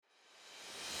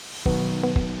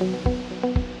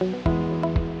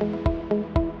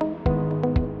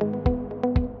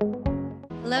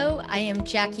am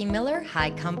Jackie Miller,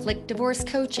 high conflict divorce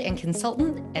coach and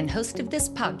consultant, and host of this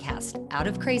podcast, Out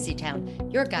of Crazy Town,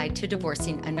 your guide to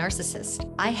divorcing a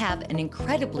narcissist. I have an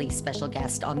incredibly special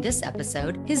guest on this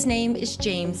episode. His name is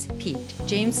James Peet.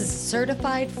 James is a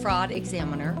certified fraud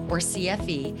examiner, or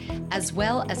CFE, as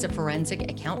well as a forensic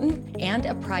accountant and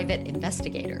a private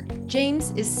investigator.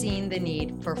 James is seeing the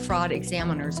need for fraud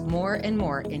examiners more and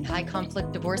more in high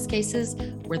conflict divorce cases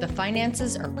where the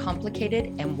finances are complicated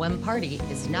and one party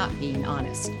is not being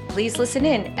honest. Please listen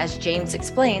in as James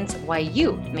explains why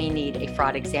you may need a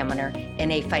fraud examiner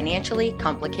in a financially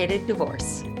complicated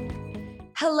divorce.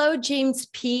 Hello, James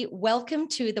P. Welcome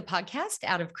to the podcast,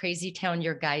 Out of Crazy Town,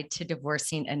 your guide to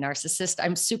divorcing a narcissist.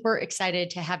 I'm super excited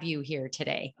to have you here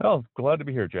today. Oh, glad to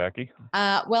be here, Jackie.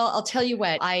 Well, I'll tell you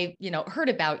what, I heard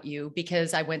about you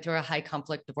because I went through a high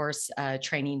conflict divorce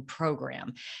training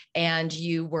program, and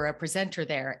you were a presenter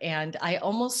there. And I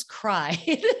almost cried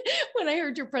when I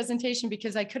heard your presentation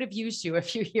because I could have used you a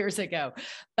few years ago.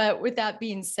 But with that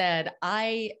being said,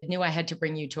 I knew I had to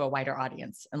bring you to a wider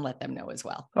audience and let them know as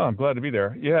well. Oh, I'm glad to be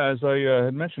there. Yeah, as I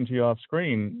had mentioned to you off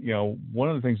screen, one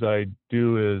of the things I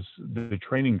do is the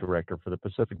training director for the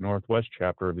Pacific Northwest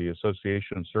chapter of the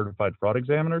Association of Certified Fraud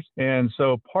Examiners. And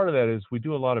so part of that is we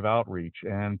do a lot of outreach,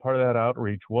 and part of that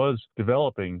outreach was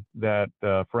developing that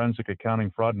forensic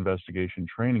accounting fraud investigation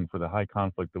training for the high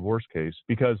conflict divorce case,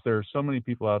 because there are so many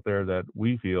people out there that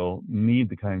we feel need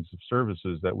the kinds of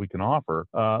services that we can offer,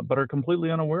 but are completely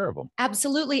unaware of them.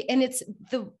 Absolutely. And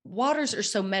the waters are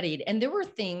so muddied. And there were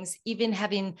things, even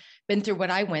having been through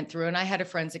what I went through, and I had a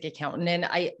forensic accountant,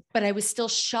 but I was still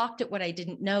shocked at what I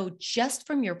didn't know just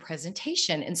from your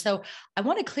presentation. And so I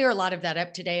want to clear a lot of that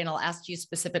up today, and I'll ask you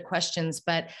specific questions.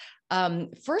 But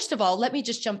first of all, let me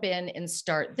just jump in and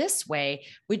start this way.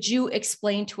 Would you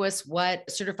explain to us what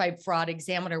certified fraud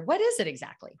examiner, what is it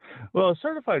exactly? Well, a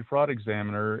certified fraud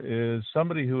examiner is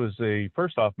somebody who is a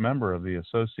first off member of the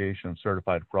Association of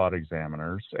Certified Fraud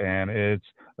Examiners. And it's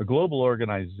a global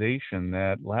organization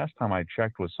that last time I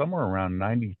checked was somewhere around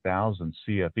 90,000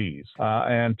 CFEs.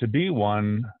 And to be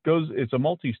one it's a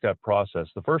multi-step process.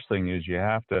 The first thing is you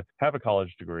have to have a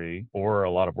college degree or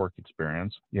a lot of work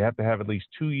experience. You have to have at least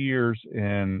 2 years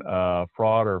in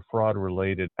fraud or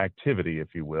fraud-related activity, if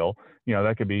you will.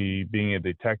 That could be being a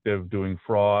detective doing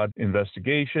fraud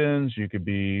investigations. You could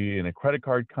be in a credit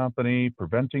card company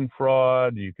preventing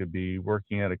fraud. You could be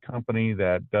working at a company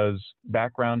that does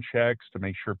background checks to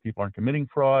make sure people aren't committing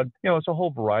fraud. It's a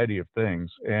whole variety of things.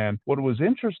 And what was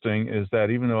interesting is that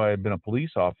even though I had been a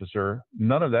police officer,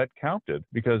 none of that counted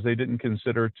because they didn't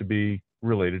consider it to be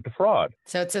related to fraud.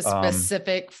 So it's a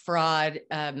specific fraud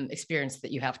experience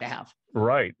that you have to have.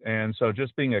 Right. And so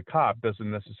just being a cop doesn't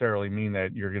necessarily mean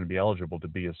that you're going to be eligible to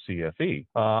be a CFE.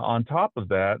 On top of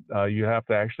that, you have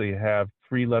to actually have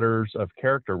 3 letters of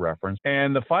character reference.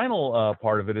 And the final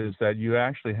part of it is that you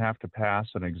actually have to pass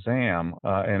an exam,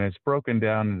 and it's broken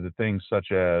down into things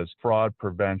such as fraud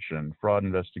prevention, fraud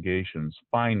investigations,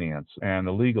 finance, and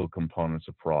the legal components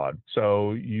of fraud.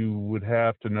 So you would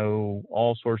have to know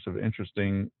all sorts of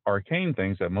interesting arcane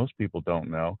things that most people don't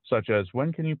know, such as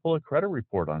when can you pull a credit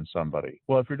report on somebody?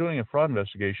 Well, if you're doing a fraud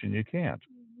investigation, you can't.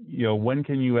 When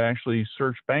can you actually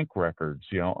search bank records,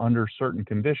 under certain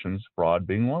conditions, fraud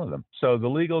being one of them. So the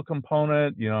legal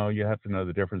component, you have to know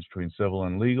the difference between civil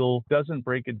and legal. Doesn't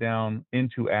break it down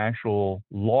into actual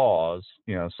laws,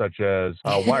 such as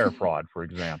wire fraud, for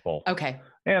example. Okay.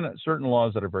 And certain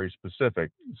laws that are very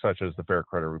specific, such as the Fair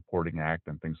Credit Reporting Act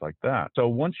and things like that. So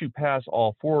once you pass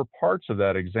all 4 parts of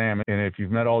that exam, and if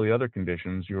you've met all the other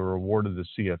conditions, you're awarded the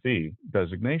CFE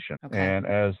designation. Okay. And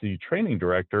as the training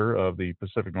director of the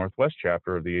Pacific Northwest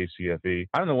chapter of the ACFE,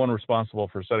 I'm the one responsible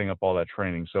for setting up all that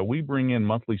training. So we bring in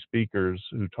monthly speakers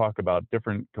who talk about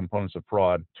different components of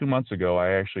fraud. 2 months ago,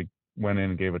 I actually went in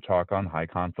and gave a talk on high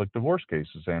conflict divorce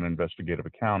cases and investigative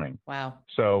accounting. Wow.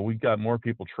 So we got more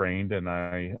people trained, and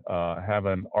I have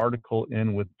an article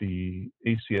in with the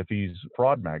ACFE's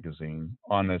fraud magazine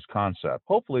on this concept.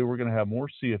 Hopefully we're going to have more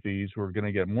CFEs who are going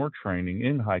to get more training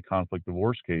in high conflict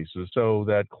divorce cases so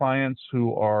that clients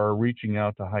who are reaching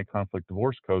out to high conflict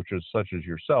divorce coaches such as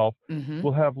yourself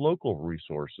will have local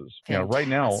resources. Right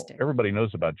now, everybody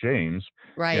knows about James.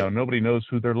 Right. Nobody knows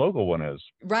who their local one is.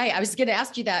 Right. I was going to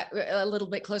ask you that a little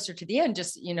bit closer to the end,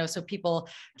 just, so people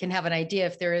can have an idea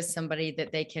if there is somebody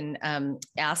that they can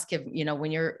ask if,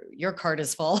 when you're, your card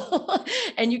is full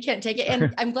and you can't take it.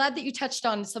 And I'm glad that you touched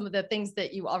on some of the things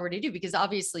that you already do, because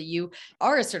obviously you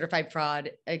are a certified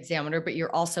fraud examiner, but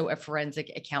you're also a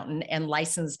forensic accountant and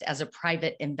licensed as a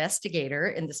private investigator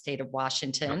in the state of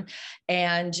Washington.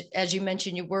 And as you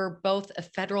mentioned, you were both a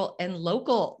federal and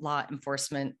local law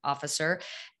enforcement officer.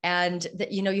 And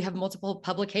that, you have multiple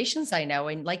publications, I know.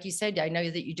 And like you said, I know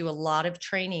that you do a lot of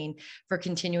training for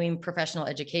continuing professional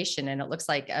education. And it looks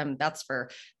like that's for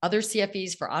other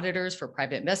CFEs, for auditors, for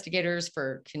private investigators,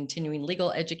 for continuing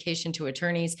legal education to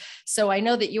attorneys. So I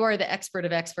know that you are the expert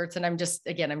of experts. And I'm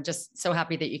just so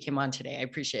happy that you came on today. I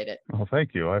appreciate it. Well,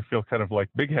 thank you. I feel kind of like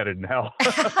big-headed now.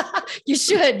 You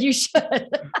should.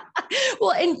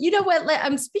 Well, and you know what?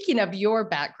 I'm speaking of your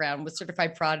background with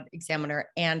certified fraud examiner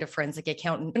and a forensic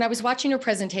accountant. When I was watching your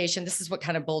presentation, this is what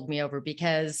kind of bowled me over,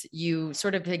 because you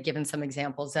sort of had given some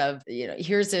examples of,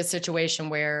 here's a situation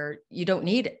where you don't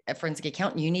need a forensic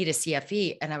accountant, you need a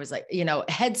CFE. And I was like,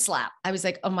 head slap. I was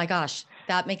like, oh my gosh,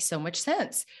 that makes so much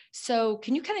sense. So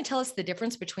can you kind of tell us the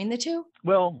difference between the two?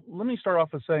 Well, let me start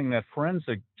off with saying that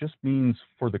forensic just means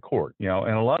for the court, and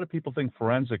a lot of people think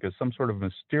forensic is some sort of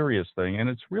mysterious thing, and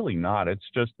it's really not.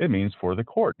 It means for the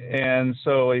court. And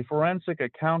so a forensic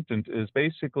accountant is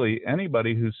basically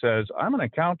anybody who says, I'm an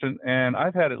accountant and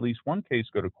I've had at least one case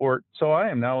go to court, so I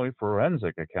am now a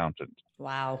forensic accountant.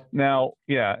 Wow. Now,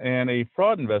 yeah, and a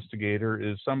fraud investigator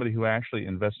is somebody who actually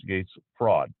investigates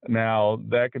fraud. Now,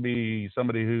 that could be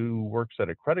somebody who works at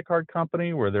a credit card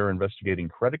company where they're investigating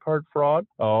credit card fraud,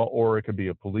 or it could be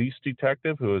a police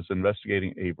detective who is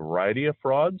investigating a variety of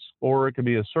frauds, or it could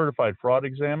be a certified fraud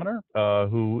examiner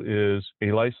who is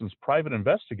a licensed private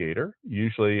investigator.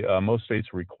 Usually, most states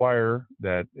require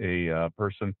that a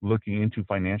person looking into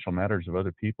financial matters of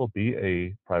other people be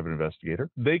a private investigator.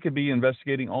 They could be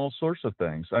investigating all sorts of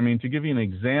things. I mean, to give you an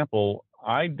example,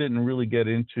 I didn't really get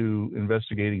into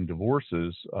investigating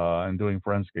divorces and doing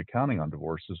forensic accounting on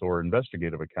divorces, or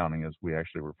investigative accounting as we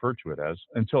actually refer to it as,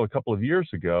 until a couple of years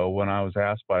ago when I was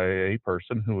asked by a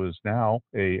person who is now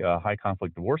a high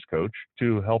conflict divorce coach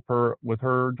to help her with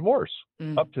her divorce.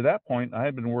 Up to that point, I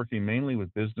had been working mainly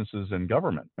with businesses and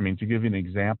government. I mean, to give you an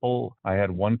example, I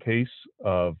had one case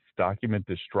of document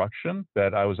destruction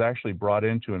that I was actually brought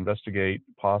in to investigate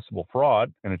possible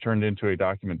fraud, and it turned into a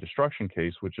document destruction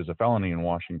case, which is a felony in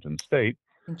Washington state.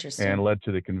 Interesting. And led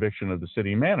to the conviction of the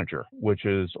city manager, which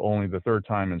is only the third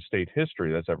time in state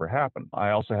history that's ever happened.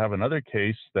 I also have another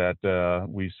case that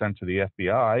we sent to the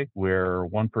FBI where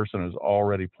one person has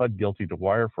already pled guilty to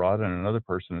wire fraud and another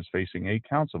person is facing 8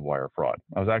 counts of wire fraud.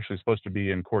 I was actually supposed to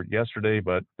be in court yesterday,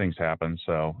 but things happened,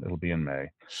 so it'll be in May.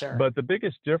 Sure. But the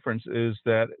biggest difference is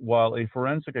that while a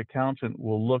forensic accountant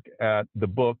will look at the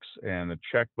books and the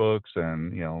checkbooks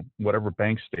and, whatever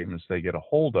bank statements they get a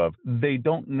hold of, they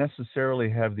don't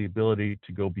necessarily have the ability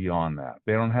to go beyond that.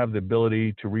 They don't have the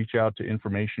ability to reach out to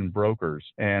information brokers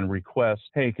and request,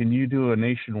 hey, can you do a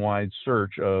nationwide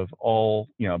search of all,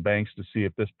 banks to see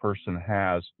if this person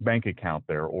has bank account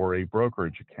there or a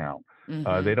brokerage account?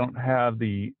 They don't have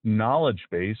the knowledge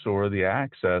base or the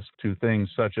access to things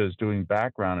such as doing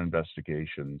background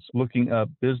investigations, looking up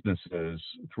businesses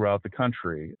throughout the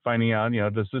country, finding out,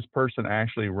 does this person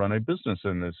actually run a business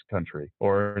in this country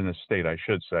or in this state, I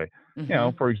should say.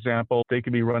 For example, they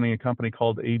could be running a company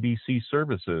called ABC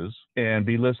Services and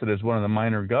be listed as one of the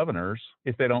minor governors.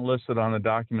 If they don't list it on the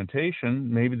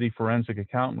documentation, maybe the forensic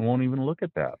accountant won't even look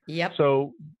at that. Yep.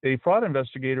 So a fraud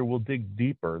investigator will dig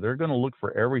deeper. They're going to look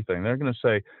for everything. They're going to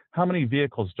say, how many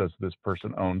vehicles does this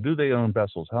person own? Do they own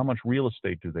vessels? How much real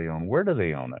estate do they own? Where do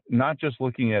they own it? Not just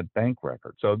looking at bank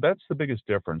records. So that's the biggest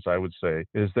difference, I would say,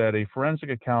 is that a forensic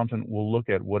accountant will look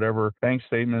at whatever bank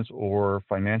statements or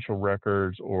financial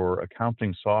records or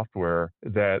accounting software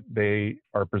that they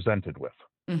are presented with.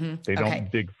 They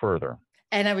don't dig further.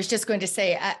 And I was just going to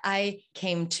say, I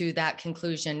came to that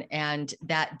conclusion and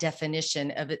that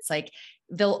definition of it's like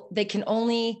they can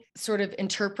only sort of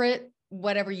interpret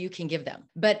whatever you can give them.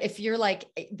 But if you're like,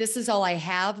 this is all I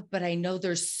have, but I know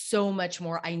there's so much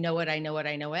more. I know it.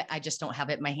 I just don't have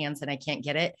it in my hands and I can't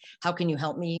get it. How can you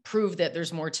help me prove that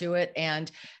there's more to it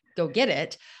and go get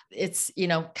it? It's,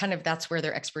 kind of that's where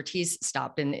their expertise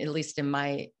stopped. And at least in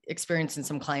my experience and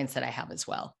some clients that I have as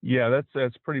well. Yeah,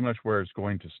 that's pretty much where it's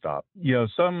going to stop.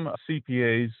 Some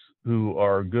CPAs who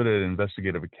are good at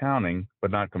investigative accounting,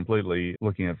 but not completely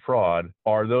looking at fraud,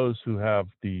 are those who have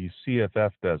the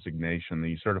CFF designation,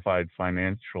 the Certified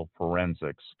Financial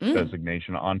Forensics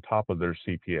designation on top of their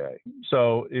CPA.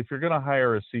 So if you're going to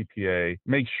hire a CPA,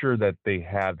 make sure that they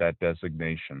have that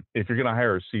designation. If you're going to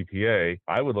hire a CPA,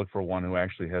 I would look for one who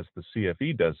actually has the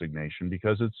CFE designation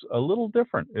because it's a little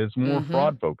different. It's more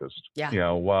fraud focused.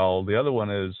 Yeah. While the other one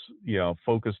is,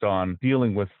 focused on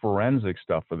dealing with forensic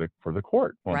stuff for the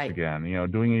court once again,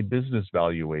 doing a business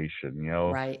valuation,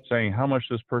 saying how much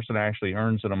this person actually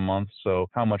earns in a month, so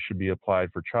how much should be applied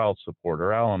for child support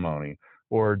or alimony,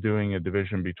 or doing a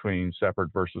division between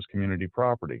separate versus community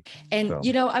property. And,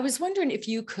 I was wondering if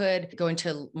you could go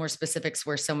into more specifics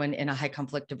where someone in a high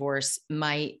conflict divorce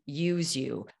might use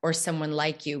you or someone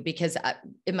like you, because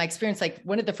in my experience, like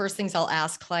one of the first things I'll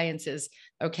ask clients is,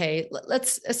 okay,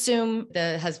 let's assume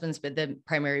the husband's been the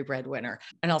primary breadwinner.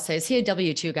 And I'll say, is he a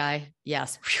W-2 guy?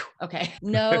 Yes. Whew. Okay.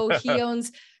 No,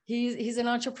 he's an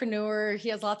entrepreneur. He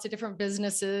has lots of different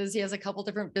businesses. He has a couple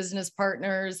different business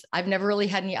partners. I've never really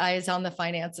had any eyes on the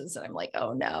finances. And I'm like,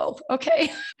 oh no.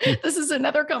 Okay. This is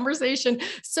another conversation.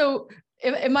 So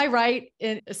am I right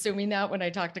in assuming that when I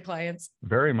talk to clients?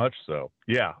 Very much so.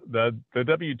 Yeah. The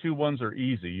W-2 ones are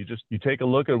easy. You take a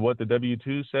look at what the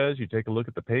W-2 says, you take a look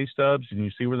at the pay stubs, and you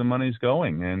see where the money's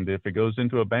going. And if it goes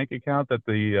into a bank account that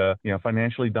the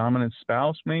financially dominant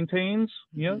spouse maintains,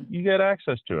 you get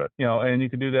access to it. And you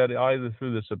can do that either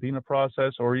through the subpoena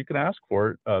process, or you can ask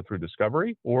for it through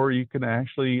discovery, or you can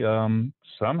actually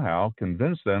somehow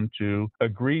convince them to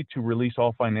agree to release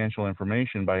all financial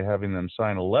information by having them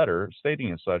sign a letter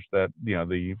stating as such that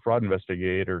the fraud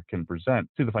investigator can present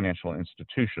to the financial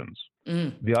institutions.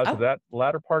 The odds of that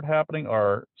latter part happening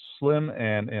are slim,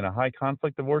 and in a high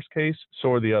conflict divorce case,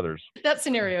 so are the others. That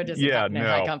scenario doesn't happen in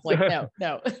high conflict.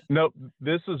 No. No,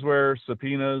 this is where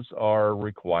subpoenas are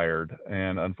required.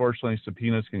 And unfortunately,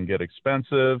 subpoenas can get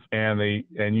expensive, and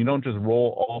you don't just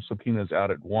roll all subpoenas out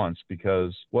at once,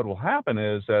 because what will happen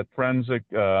is that forensic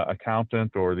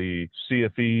accountant or the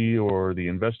CFE or the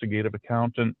investigative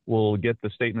accountant will get the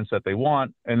statements that they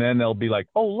want, and then they'll be like,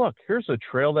 oh, look, here's a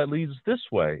trail that leads this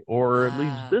way, or it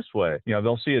leads this way.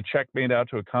 They'll see a check made out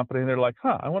to a company, and they're like,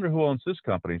 I wonder who owns this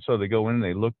company. So they go in and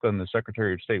they look on the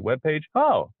Secretary of State webpage.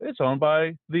 Oh, it's owned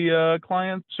by the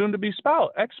client's soon-to-be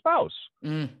ex-spouse.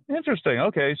 Interesting.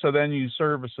 Okay, so then you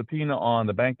serve a subpoena on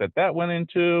the bank that went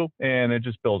into, and it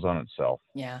just builds on itself.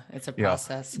 Yeah, it's a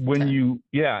process.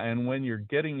 And when you're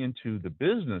getting into the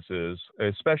businesses,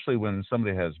 especially when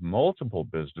somebody has multiple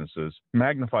businesses,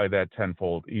 magnify that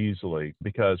tenfold easily,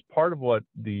 because part of what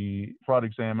the fraud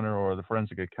examiner or the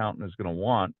forensic accountant is going to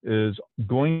want is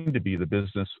going to be the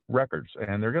business records.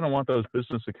 And they're going to want those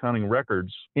business accounting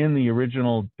records in the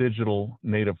original digital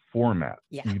native format.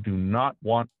 Yeah. You do not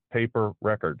want paper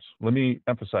records. Let me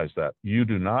emphasize that. You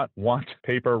do not want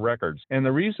paper records. And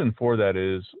the reason for that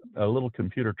is a little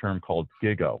computer term called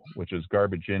GIGO, which is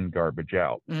garbage in, garbage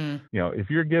out. If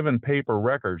you're given paper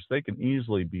records, they can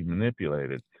easily be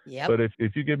manipulated. Yep. But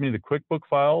if you give me the QuickBook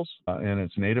files in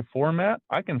its native format,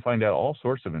 I can find out all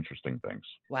sorts of interesting things.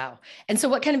 Wow. And so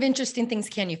what kind of interesting things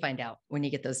can you find out when you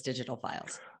get those digital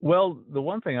files? Well, the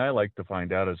one thing I like to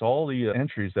find out is all the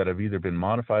entries that have either been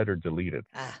modified or deleted.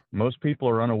 Most people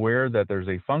are unaware that there's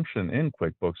a function in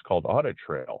QuickBooks called Audit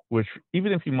Trail, which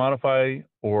even if you modify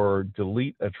or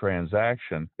delete a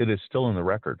transaction, it is still in the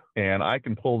record. And I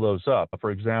can pull those up. For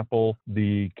example,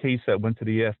 the case that went to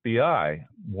the FBI,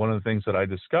 one of the things that I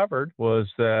discovered was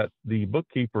that the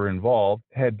bookkeeper involved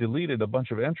had deleted a bunch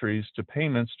of entries to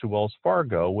payments to Wells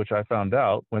Fargo, which I found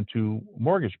out went to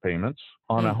mortgage payments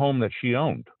on a home that she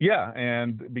owned. Yeah,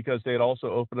 and because they had also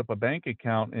opened up a bank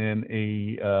account in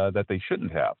that they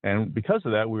shouldn't have. And because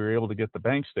of that, we were able to get the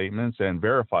bank statements and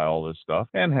verify all this stuff.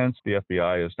 And hence, the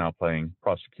FBI is now playing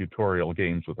prosecutorial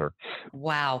games with her.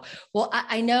 Wow. Well,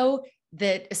 I know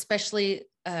that especially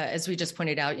as we just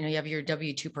pointed out, you have your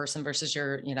W-2 person versus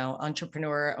your,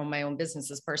 entrepreneur, own my own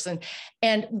businesses person.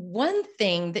 And one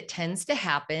thing that tends to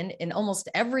happen in almost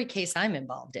every case I'm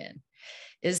involved in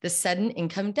is the sudden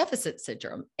income deficit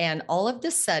syndrome. And all of the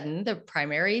sudden, the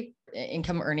primary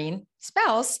income earning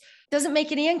spouse doesn't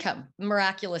make any income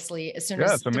miraculously as soon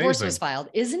as divorce was filed.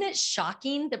 Isn't it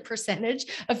shocking, the percentage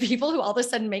of people who all of a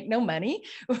sudden make no money?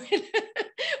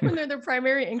 when they're the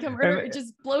primary income earner. It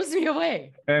just blows me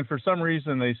away. And for some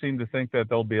reason, they seem to think that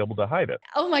they'll be able to hide it.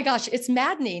 Oh my gosh, it's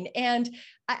maddening. And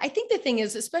I think the thing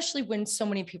is, especially when so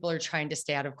many people are trying to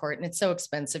stay out of court and it's so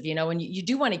expensive, and you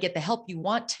do want to get the help, you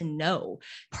want to know.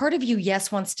 Part of you,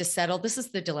 yes, wants to settle. This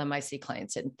is the dilemma I see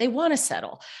clients in. They want to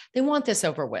settle. They want this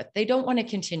over with. They don't want to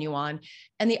continue on.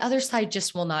 And the other side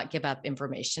just will not give up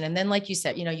information. And then, like you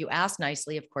said, you ask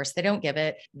nicely, of course, they don't give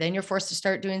it. Then you're forced to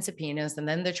start doing subpoenas, and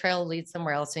then the trail leads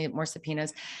somewhere else and you get more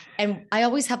subpoenas. And I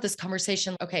always have this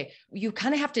conversation. Okay, you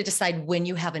kind of have to decide when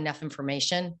you have enough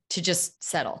information to just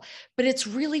settle. But it's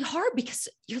really hard because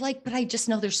you're like, but I just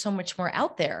know there's so much more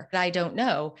out there that I don't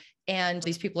know. And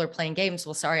these people are playing games.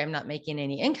 Well, sorry, I'm not making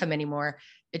any income anymore.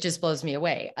 It just blows me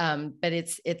away. But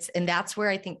and that's where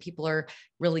I think people are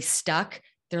really stuck.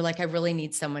 They're like, I really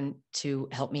need someone to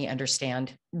help me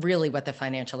understand really what the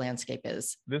financial landscape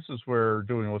is. This is where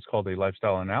doing what's called a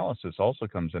lifestyle analysis also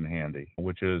comes in handy,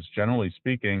 which is, generally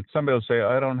speaking, somebody will say,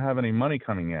 I don't have any money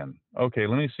coming in. Okay,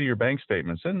 let me see your bank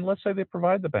statements. And let's say they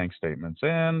provide the bank statements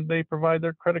and they provide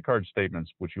their credit card statements,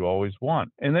 which you always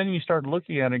want. And then you start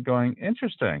looking at it going,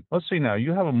 interesting. Let's see now,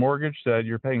 you have a mortgage that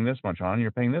you're paying this much on,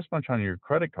 you're paying this much on your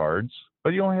credit cards,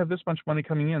 but you only have this much money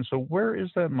coming in. So where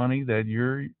is that money that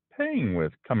you're paying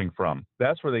with coming from?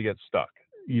 That's where they get stuck.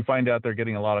 You find out they're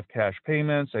getting a lot of cash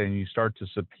payments, and you start to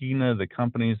subpoena the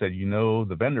companies that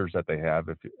the vendors that they have,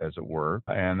 as it were,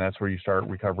 and that's where you start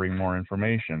recovering more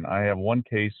information. I have one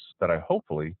case that I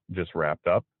hopefully just wrapped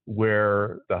up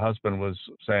where the husband was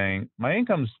saying, my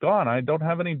income's gone. I don't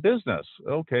have any business.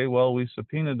 Okay, well, we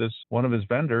subpoenaed one of his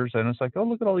vendors, and it's like, oh,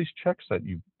 look at all these checks that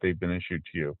they've been issued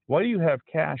to you. Why do you have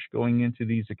cash going into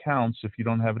these accounts if you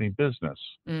don't have any business?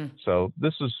 So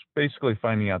this is basically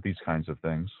finding out these kinds of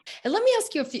things. And let me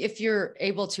ask you if you're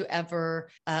able to ever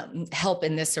help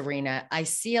in this arena. I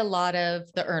see a lot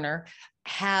of the earner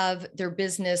have their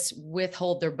business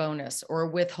withhold their bonus or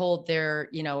withhold their,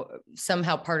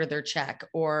 somehow part of their check,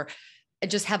 or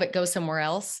just have it go somewhere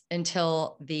else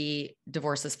until the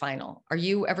divorce is final. Are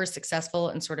you ever successful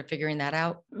in sort of figuring that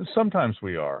out? Sometimes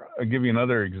we are. I'll give you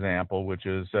another example, which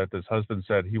is that this husband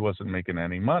said he wasn't making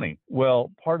any money.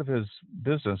 Well, part of his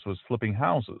business was flipping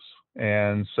houses.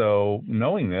 And so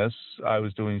knowing this, I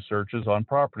was doing searches on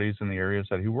properties in the areas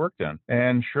that he worked in.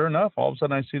 And sure enough, all of a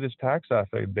sudden I see this tax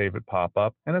affidavit pop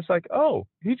up, and it's like, oh,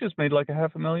 he just made like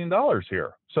 $500,000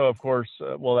 here. So of course,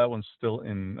 that one's still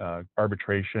in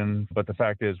arbitration. But the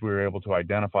fact is we were able to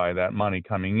identify that money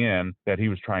coming in that he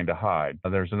was trying to hide.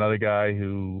 There's another guy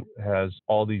who has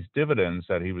all these dividends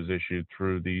that he was issued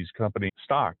through these company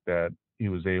stock that he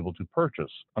was able to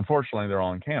purchase. Unfortunately, they're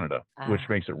all in Canada, which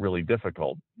makes it really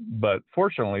difficult. But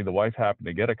fortunately, the wife happened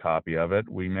to get a copy of it.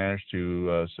 We managed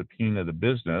to subpoena the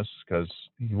business because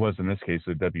he was, in this case,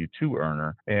 a W-2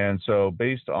 earner. And so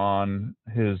based on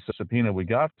his subpoena we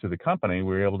got to the company,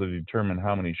 we were able to determine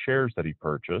how many shares that he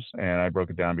purchased. And I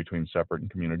broke it down between separate and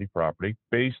community property.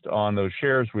 Based on those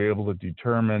shares, we were able to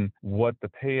determine what the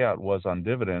payout was on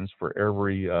dividends for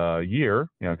every year,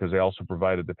 because they also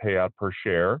provided the payout per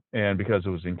share. And because it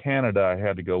was in Canada, I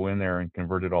had to go in there and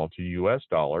convert it all to US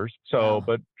dollars. So, wow.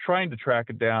 But trying to track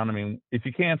it down, if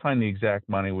you can't find the exact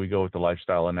money, we go with the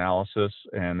lifestyle analysis,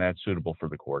 and that's suitable for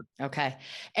the court. Okay.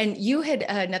 And you had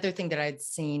another thing that I'd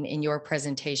seen in your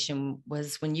presentation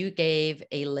was when you gave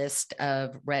a list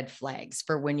of red flags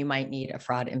for when you might need a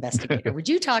fraud investigator. Would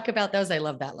you talk about those? I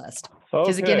love that list.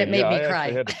 Because again, it made me cry.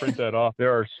 I had to print that off.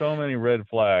 There are so many red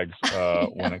flags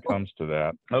when it comes to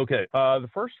that. Okay. The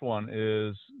first one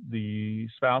is the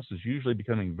spouse is usually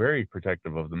becoming very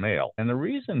protective of the mail. And the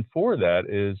reason for that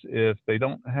is if they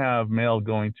don't have mail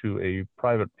going to a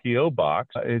private P.O.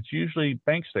 box, it's usually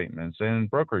bank statements and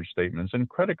brokerage statements and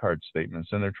credit card statements,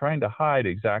 and they're trying to hide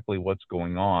exactly what's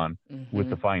going on with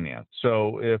the finance.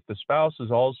 So if the spouse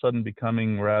is all of a sudden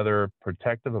becoming rather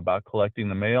protective about collecting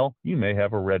the mail, you may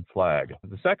have a red flag.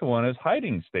 The second one is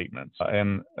hiding statements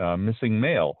and missing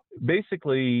mail.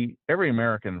 Basically, every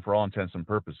American, for all intents and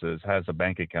purposes, has a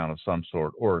bank account of some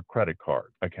sort or a credit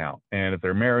card account. And if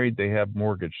they're married, they have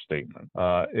mortgage statements.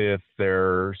 If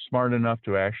they're smart enough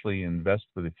to actually invest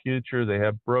for the future, they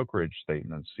have brokerage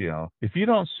statements. If you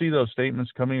don't see those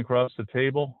statements coming across the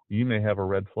table, you may have a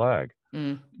red flag.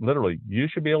 Literally, you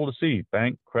should be able to see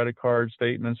bank, credit card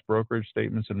statements, brokerage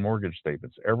statements, and mortgage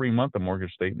statements. Every month, a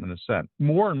mortgage statement is sent.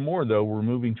 More and more, though, we're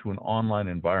moving to an online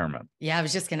environment. Yeah, I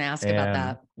was just going to ask about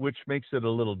that. Which makes it a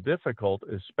little difficult,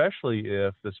 especially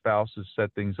if the spouses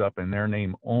set things up in their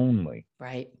name only.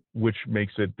 Right. which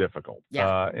makes it difficult.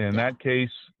 Yeah. In Yeah. that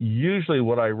case, usually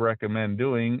what I recommend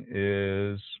doing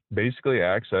is basically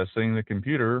accessing the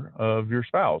computer of your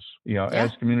spouse. Yeah.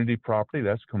 As community property,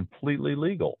 that's completely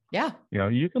legal. Yeah.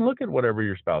 You can look at whatever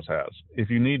your spouse has. If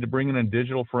you need to bring in a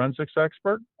digital forensics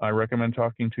expert, I recommend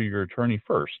talking to your attorney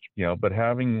first, but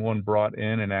having one brought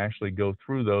in and actually go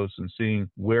through those and seeing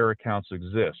where accounts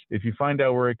exist. If you find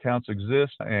out where accounts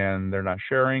exist and they're not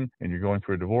sharing and you're going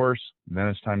through a divorce, then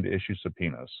it's time to issue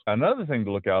subpoenas. Another thing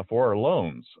to look out for are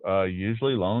loans,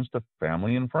 usually loans to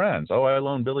family and friends. Oh, I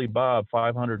loaned Billy Bob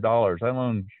 $500. I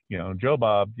loaned, Joe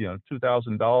Bob,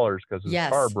 $2,000 because his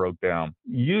car Yes. broke down.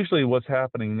 Usually what's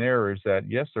happening there is that,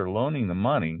 yes, they're loaning the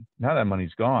money. Now that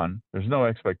money's gone, there's no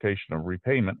expectation of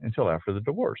repayment until after the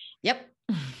divorce. Yep.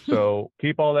 So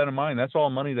keep all that in mind. That's all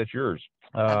money that's yours.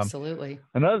 Absolutely.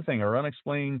 Another thing are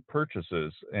unexplained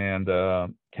purchases and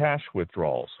cash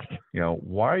withdrawals.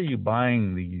 Why are you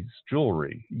buying these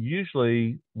jewelry?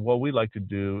 Usually what we like to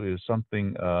do is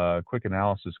something, quick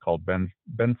analysis called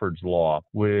Benford's Law,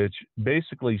 which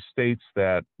basically states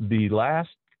that the last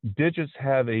digits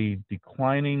have a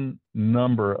declining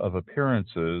number of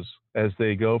appearances as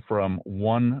they go from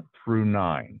 1 through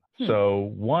 9.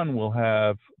 So 1 will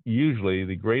have usually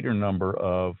the greater number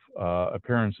of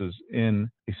appearances in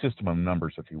a system of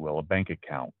numbers, if you will, a bank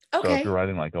account. Okay. So if you're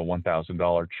writing like a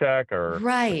 $1,000 check or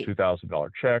Right. a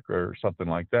 $2,000 check or something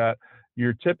like that,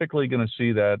 you're typically going to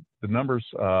see that the numbers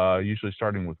usually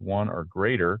starting with 1 or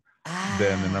greater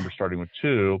than the number starting with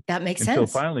 2. That makes until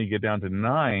sense. finally you get down to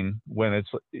 9 when it's,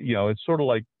 it's sort of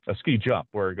like a ski jump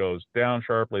where it goes down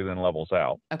sharply, then levels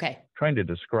out. Okay. Trying to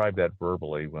describe that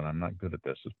verbally when I'm not good at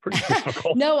this is pretty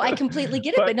difficult. No, I completely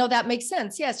get it, but no, that makes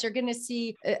sense. Yes, you're going to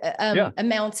see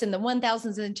amounts in the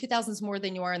 1,000s and 2,000s more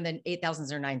than you are in the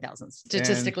 8,000s or 9,000s,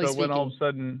 statistically and so speaking. When all of a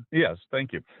sudden, yes,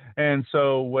 thank you. And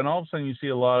so when all of a sudden you see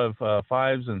a lot of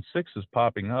 5s and 6s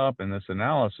popping up in this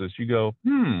analysis, you go,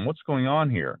 what's going on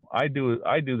here? I do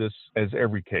this as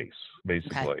every case,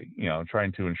 basically,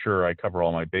 trying to ensure I cover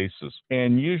all my bases.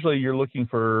 And usually you're looking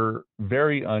for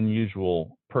very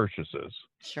unusual purchases.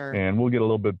 Sure. And we'll get a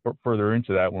little bit further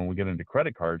into that when we get into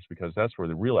credit cards, because that's where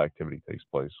the real activity takes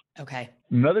place. Okay.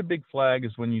 Another big flag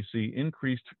is when you see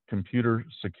increased computer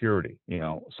security,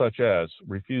 such as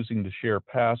refusing to share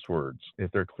passwords, if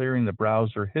they're clearing the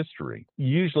browser history.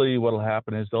 Usually what will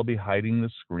happen is they'll be hiding the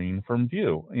screen from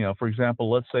view. For example,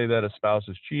 let's say that a spouse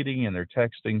is cheating and they're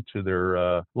texting to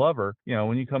their lover.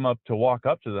 When you come up to walk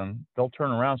up to them, they'll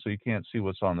turn around so you can't see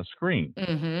what's on the screen.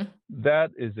 Mm-hmm.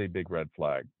 That is a big red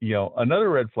flag.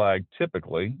 Another red flag,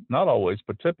 typically, not always,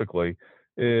 but typically,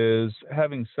 is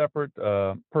having separate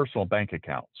personal bank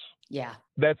accounts. Yeah.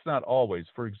 That's not always.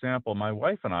 For example, my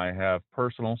wife and I have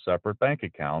personal separate bank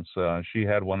accounts. She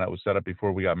had one that was set up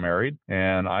before we got married,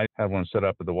 and I had one set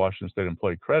up at the Washington State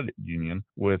Employee Credit Union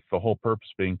with the whole purpose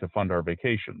being to fund our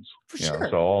vacations. For sure.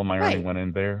 So all my earning went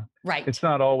in there. Right. It's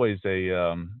not always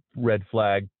a red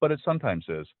flag, but it sometimes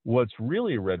is. What's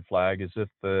really a red flag is if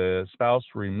the spouse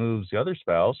removes the other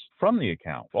spouse from the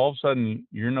account. All of a sudden,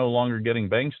 you're no longer getting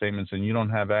bank statements and you don't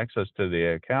have access to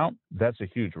the account. That's a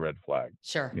huge red flag.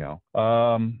 Sure.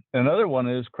 Another one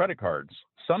is credit cards.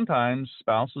 Sometimes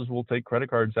spouses will take credit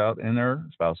cards out in their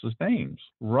spouses' names.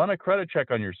 Run a credit check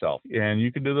on yourself, and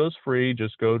you can do those free.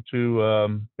 Just go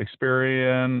to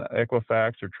Experian,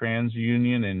 Equifax, or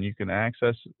TransUnion, and you can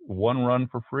access one run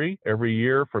for free every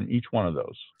year from each one of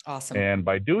those. Awesome. And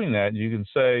by doing that, you can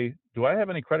say, do I have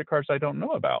any credit cards I don't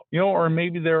know about? Or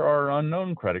maybe there are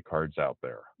unknown credit cards out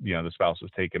there, the spouse has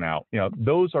taken out.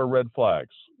 Those are red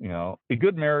flags. A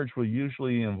good marriage will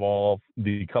usually involve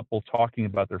the couple talking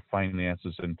about their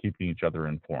finances and keeping each other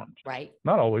informed. Right.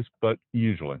 Not always, but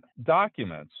usually.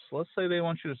 Documents. Let's say they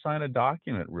want you to sign a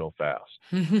document real fast.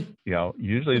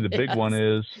 Usually the big one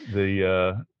is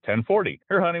the 1040.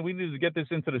 Here, honey, we need to get this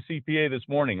into the CPA this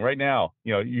morning, right now.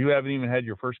 You haven't even had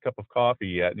your first cup of coffee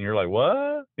yet, and you're like,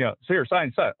 what? So here,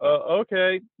 sign.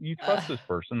 Okay, you trust this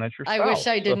person. That's your spouse. I wish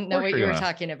I didn't know what you were gonna...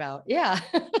 talking about. Yeah.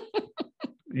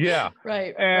 Yeah.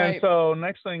 Right. And so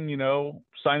next thing you know,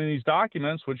 signing these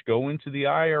documents, which go into the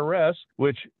IRS,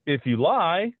 which if you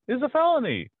lie is a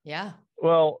felony. Yeah.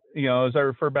 Well, as I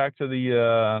refer back to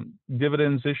the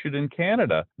dividends issued in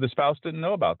Canada, the spouse didn't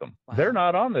know about them. Wow. They're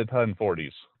not on the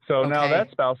 1040s. So now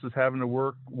that spouse is having to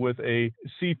work with a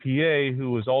CPA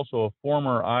who is also a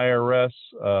former IRS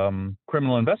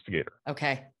criminal investigator.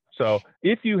 Okay. So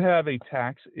if you have a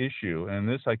tax issue, and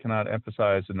this I cannot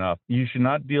emphasize enough, you should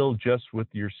not deal just with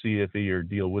your CFE or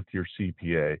deal with your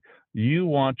CPA. You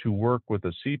want to work with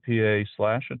a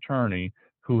CPA/attorney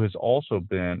who has also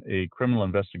been a criminal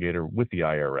investigator with the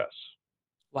IRS.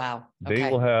 Wow. Okay. They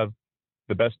will have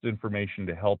the best information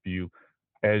to help you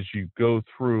as you go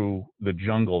through the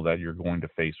jungle that you're going to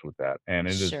face with that. And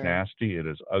it is Sure. nasty, it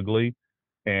is ugly,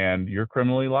 and you're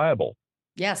criminally liable.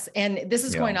 Yes. And this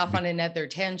is You going know, off on another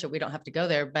tangent. We don't have to go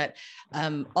there, but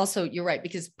also you're right,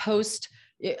 because post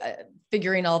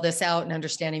figuring all this out and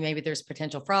understanding maybe there's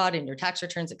potential fraud in your tax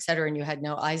returns, et cetera, and you had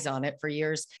no eyes on it for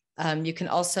years. You can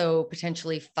also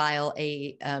potentially file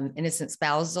a innocent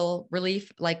spousal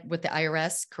relief, like with the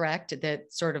IRS, correct?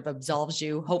 That sort of absolves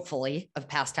you, hopefully, of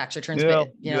past tax returns.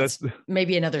 yeah, But it's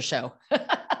maybe another show.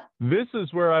 this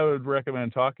is where I would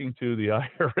recommend talking to the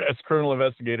IRS criminal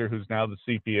investigator who's now the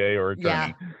CPA or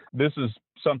attorney. Yeah. This is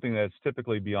something that's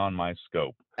typically beyond my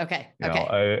scope. Okay. You know,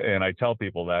 and I tell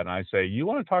people that, and I say, you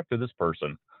want to talk to this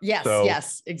person. Yes, So,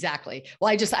 yes, exactly.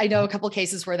 Well, I know a couple of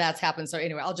cases where that's happened. So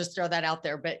anyway, I'll just throw that out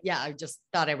there. But yeah, I just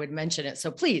thought I would mention it.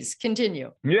 So please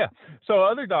continue. Yeah. So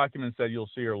other documents that you'll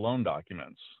see are loan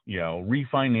documents, you know,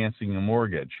 refinancing a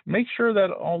mortgage. Make sure that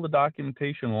all the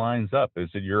documentation lines up. Is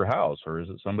it your house or is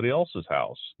it somebody else's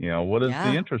house? You know, what is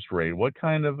the interest rate? What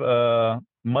kind of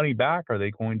money back are they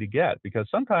going to get? Because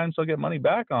sometimes they'll get money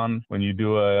back on when you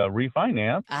do a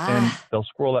refinance and they'll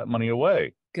squirrel that money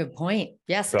away. Good point.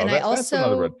 Yes. So And that's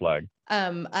another red flag.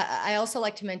 I also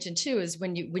like to mention too, is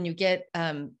when you get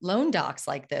loan docs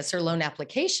like this or loan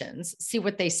applications, see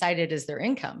what they cited as their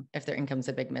income, if their income's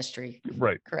a big mystery.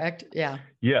 Right. Correct. Yeah.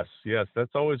 Yes.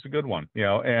 That's always a good one. You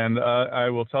know, and I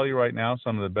will tell you right now,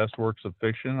 some of the best works of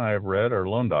fiction I have read are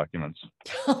loan documents.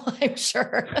 I'm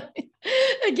sure.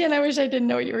 Again, I wish I didn't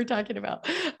know what you were talking about.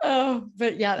 Oh,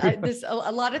 but yeah, there's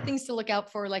a lot of things to look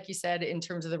out for, like you said, in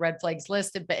terms of the red flags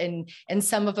listed, but and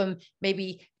some of them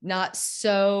maybe not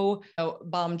so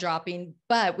bomb dropping,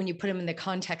 but when you put them in the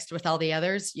context with all the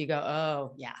others, you go,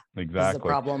 oh yeah, exactly. This is a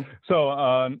problem. So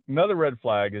another red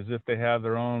flag is if they have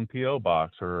their own PO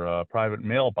box or a private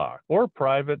mailbox or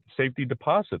private safety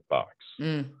deposit box.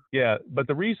 Yeah, but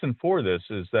the reason for this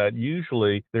is that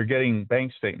usually they're getting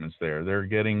bank statements there. They're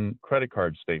getting credit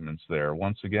card statements there.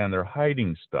 Once again, they're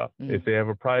hiding stuff. If they have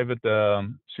a private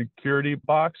security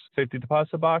box, safety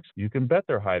deposit box, you can bet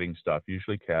they're hiding stuff,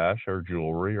 usually cash or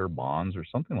jewelry or bonds or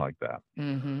something like that.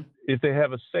 If they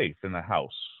have a safe in the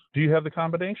house, do you have the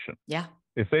combination? Yeah.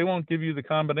 If they won't give you the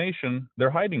combination,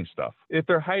 they're hiding stuff. If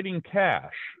they're hiding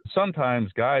cash,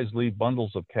 sometimes guys leave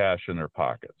bundles of cash in their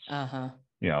pockets.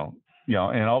 You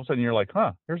know, and all of a sudden you're like,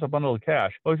 here's a bundle of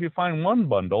cash. Well, if you find one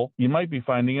bundle, you might be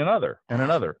finding another and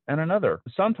another and another.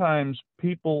 Sometimes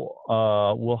people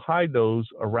will hide those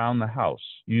around the house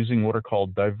using what are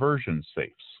called diversion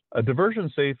safes. A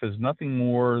diversion safe is nothing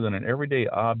more than an everyday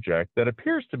object that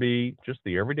appears to be just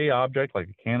the everyday object, like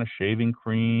a can of shaving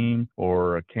cream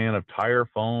or a can of tire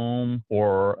foam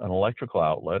or an electrical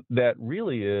outlet, that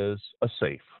really is a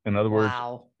safe. In other words,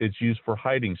 it's used for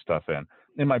hiding stuff in.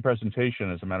 In my presentation,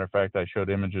 as a matter of fact, I showed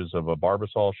images of a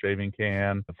Barbasol shaving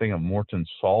can, a thing of Morton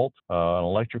salt, an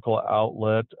electrical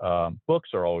outlet. Books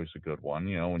are always a good one,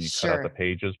 you know, when you cut out the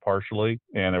pages partially.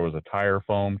 And there was a tire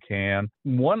foam can.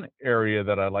 One area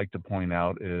that I like to point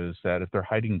out is that if they're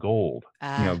hiding gold,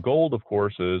 you know, gold, of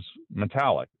course, is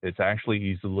metallic. It's actually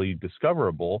easily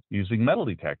discoverable using metal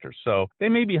detectors. So they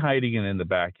may be hiding it in the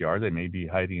backyard. They may be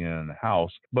hiding it in the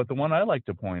house. But the one I like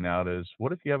to point out is,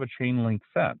 what if you have a chain link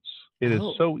fence? It is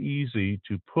so easy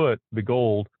to put the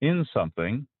gold in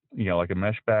something, you know, like a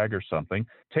mesh bag or something,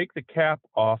 take the cap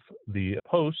off the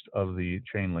post of the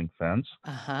chain link fence,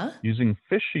 using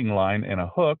fishing line and a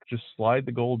hook, just slide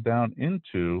the gold down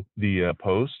into the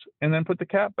post and then put the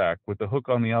cap back with the hook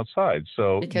on the outside.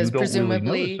 So because you don't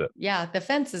presumably, really notice it. The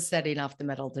fence is setting off the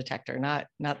metal detector, not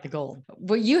the gold.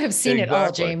 Well, you have seen it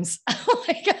all, James. Oh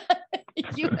my God.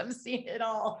 You have seen it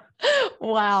all.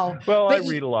 Wow. Well, I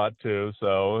read a lot too,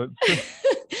 so.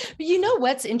 But you know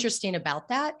what's interesting about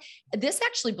that? This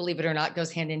actually, believe it or not,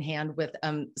 goes hand in hand with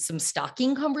some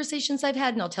stalking conversations I've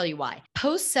had, and I'll tell you why.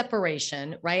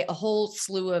 Post-separation, right? A whole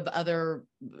slew of other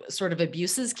sort of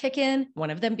abuses kick in,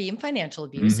 one of them being financial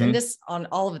abuse. And this, on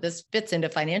all of this, fits into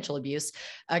financial abuse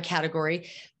category.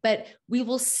 But we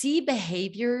will see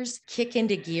behaviors kick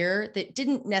into gear that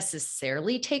didn't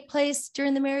necessarily take place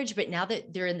during the marriage, but now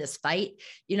that they're in this fight,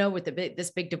 you know, with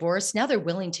this big divorce, now they're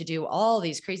willing to do all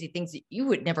these crazy things that you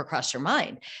would never cross your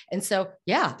mind. And so,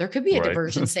 yeah, there could be a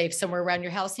diversion safe somewhere around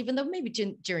your house, even though maybe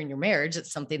during your marriage,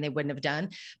 it's something they wouldn't have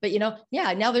done. But, you know,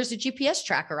 now there's a GPS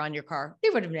tracker on your car. They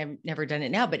would have never done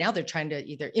it now, but now they're trying to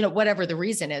either, you know, whatever the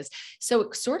reason is. So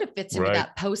it sort of fits into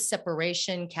that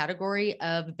post-separation category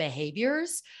of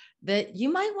behaviors that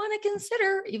you might want to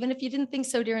consider, even if you didn't think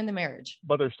so during the marriage.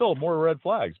 But there's still more red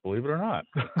flags, believe it or not.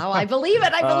 Oh, I believe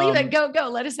it. I believe it. Go.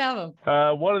 Let us have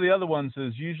them. One of the other ones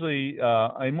is usually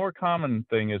a more common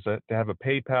thing is to have a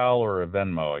PayPal or a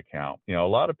Venmo account. A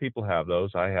lot of people have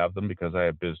those. I have them because I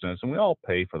have business and we all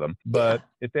pay for them. But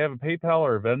if they have a PayPal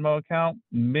or a Venmo account,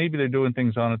 maybe they're doing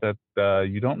things on it that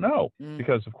you don't know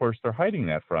because, of course, they're hiding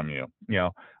that from you.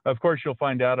 Of course, you'll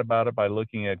find out about it by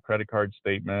looking at credit card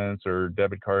statements or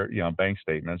debit card, bank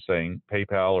statements saying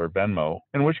PayPal or Venmo,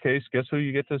 in which case, guess who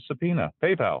you get to subpoena?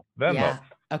 PayPal, Venmo. Yeah.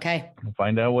 Okay.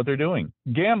 Find out what they're doing.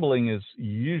 Gambling is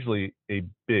usually a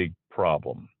big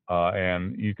problem.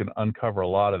 And you can uncover a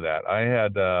lot of that. I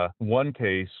had one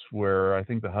case where I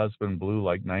think the husband blew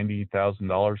like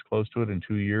 $90,000 close to it in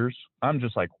 2 years. I'm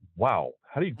just like, wow,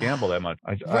 how do you gamble that much?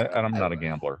 I'm not a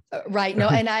gambler. Right. No,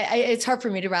 and it's hard for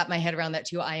me to wrap my head around that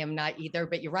too. I am not either,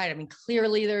 but you're right. I mean,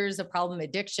 clearly there's a problem,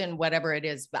 addiction, whatever it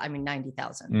is, but I mean,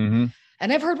 90,000. Mm-hmm.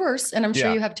 And I've heard worse, and I'm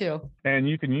sure you have too. And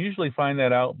you can usually find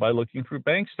that out by looking through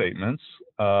bank statements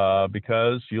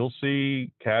because you'll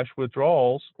see cash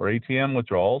withdrawals or ATM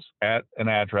withdrawals at an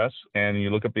address, and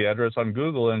you look up the address on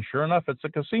Google, and sure enough, it's a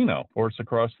casino, or it's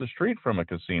across the street from a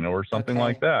casino or something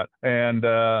like that. And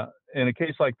in a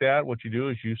case like that, what you do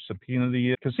is you subpoena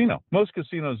the casino. Most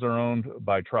casinos are owned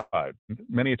by tribe.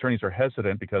 Many attorneys are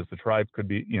hesitant because the tribe could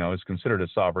be, is considered a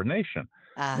sovereign nation.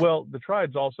 Well, the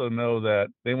tribes also know that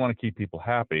they want to keep people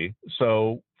happy.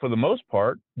 So for the most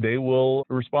part, they will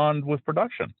respond with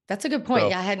production. That's a good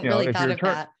point. I hadn't really thought of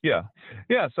that.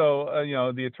 Yeah.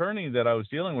 So, the attorney that I was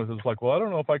dealing with was like, well, I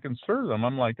don't know if I can serve them.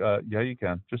 I'm like, yeah, you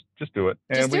can. Just do it.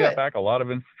 And we got back a lot of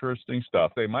interesting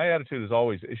stuff. My attitude is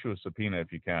always issue a subpoena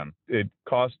if you can. It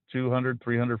costs $200,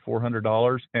 $300,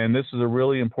 $400. And this is a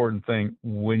really important thing.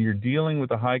 When you're dealing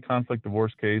with a high conflict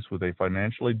divorce case with a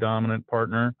financially dominant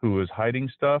partner who is hiding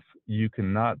stuff, you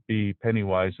cannot be penny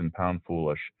wise and pound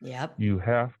foolish. Yep. You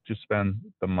have to spend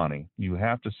the money. You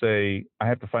have to say, I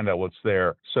have to find out what's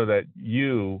there so that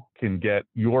you can get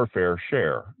your fair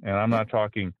share. And I'm not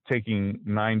talking taking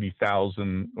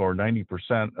 90,000 or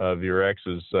 90% of your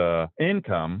ex's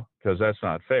income, because that's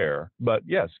not fair. But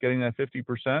yes, getting that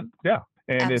 50%, yeah.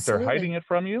 And Absolutely. If they're hiding it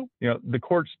from you, the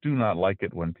courts do not like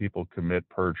it when people commit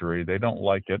perjury. They don't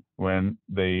like it when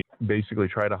they basically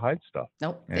try to hide stuff.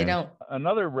 Nope, they don't.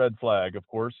 Another red flag, of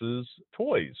course, is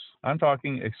toys. I'm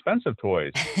talking expensive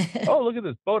toys. Oh, look at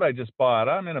this boat I just bought.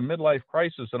 I'm in a midlife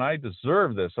crisis and I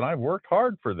deserve this and I worked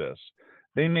hard for this.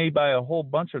 They may buy a whole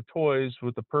bunch of toys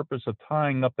with the purpose of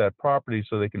tying up that property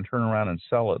so they can turn around and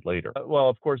sell it later. Well,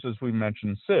 of course, as we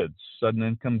mentioned, SIDS, sudden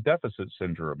income deficit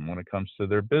syndrome, when it comes to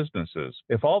their businesses.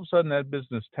 If all of a sudden that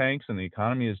business tanks and the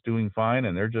economy is doing fine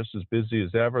and they're just as busy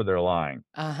as ever, they're lying.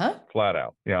 Flat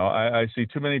out. I see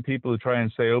too many people who try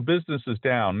and say, oh, business is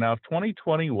down. Now, if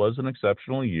 2020 was an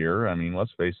exceptional year, I mean,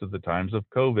 let's face it, the times of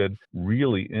COVID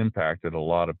really impacted a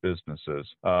lot of businesses.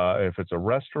 If it's a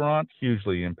restaurant,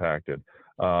 hugely impacted.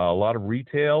 A lot of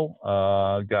retail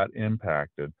got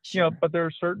impacted, but there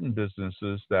are certain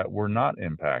businesses that were not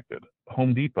impacted.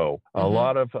 Home Depot, a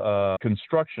lot of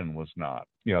construction was not,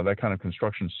 that kind of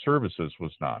construction services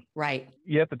was not. Right.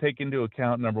 You have to take into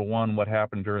account, number one, what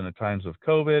happened during the times of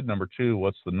COVID. Number two,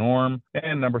 what's the norm?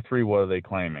 And number three, what are they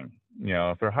claiming?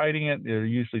 If they're hiding it, they're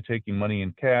usually taking money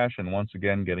in cash. And once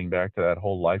again, getting back to that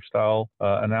whole lifestyle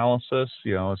analysis,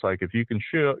 it's like if you can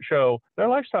show their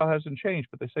lifestyle hasn't changed,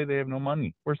 but they say they have no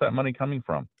money. Where's that money coming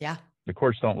from? Yeah. The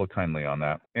courts don't look kindly on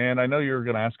that. And I know you're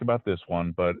going to ask about this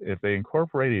one, but if they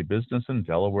incorporate a business in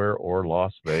Delaware or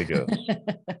Las Vegas,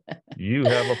 you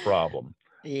have a problem.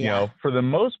 Yeah. For the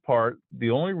most part,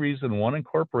 the only reason one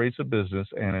incorporates a business,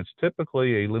 and it's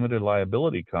typically a limited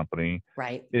liability company,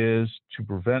 right, is to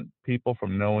prevent people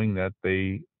from knowing that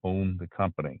they own the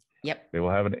company. Yep. They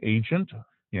will have an agent,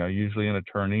 usually an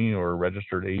attorney or a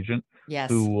registered agent, yes,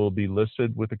 who will be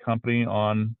listed with the company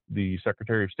on the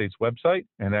Secretary of State's website,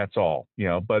 and that's all.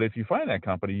 But if you find that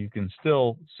company, you can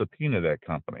still subpoena that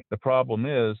company. The problem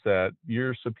is that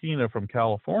your subpoena from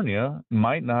California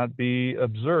might not be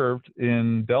observed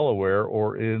in Delaware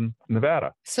or in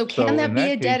Nevada. So can that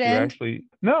be a dead end?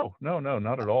 No,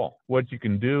 not at all. What you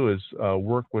can do is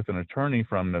work with an attorney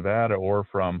from Nevada or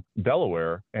from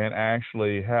Delaware and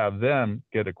actually have them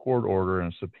get a court order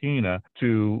and subpoena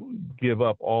to give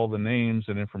up all the names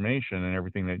and information and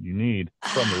everything that you need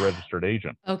from the registered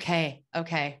agent. Okay.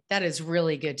 That is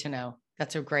really good to know.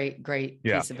 That's a great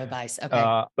Yeah. piece of advice.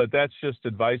 Okay. But that's just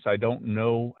advice. I don't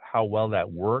know how well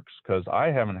that works because I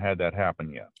haven't had that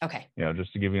happen yet. Okay.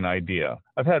 Just to give you an idea.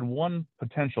 I've had one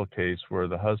potential case where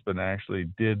the husband actually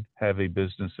did have a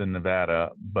business in Nevada,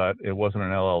 but it wasn't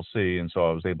an LLC, and so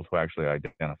I was able to actually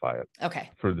identify it Okay.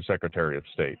 through the Secretary of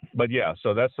State. But yeah,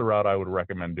 so that's the route I would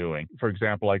recommend doing. For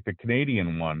example, like the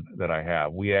Canadian one that I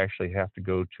have, we actually have to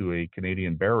go to a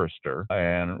Canadian barrister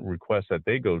and request that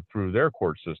they go through their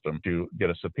court system to get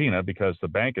a subpoena because the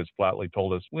bank has flatly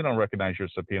told us, we don't recognize your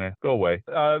subpoena, go away.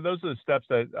 Those are the steps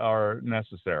that are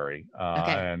necessary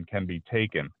Okay. and can be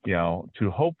taken,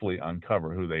 to hopefully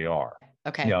uncover who they are.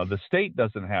 Okay. The state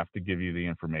doesn't have to give you the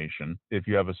information. If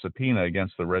you have a subpoena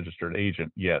against the registered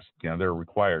agent, yes, they're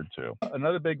required to.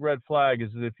 Another big red flag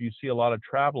is that if you see a lot of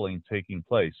traveling taking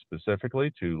place,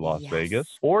 specifically to Las Yes.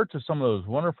 Vegas or to some of those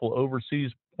wonderful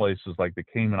overseas places like the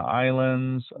Cayman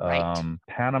Islands, Right.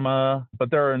 Panama, but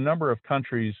there are a number of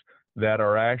countries that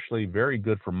are actually very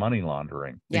good for money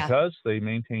laundering Yeah. because they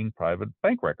maintain private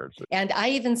bank records. And I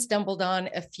even stumbled on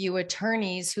a few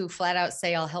attorneys who flat out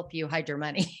say, I'll help you hide your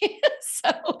money.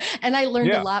 And I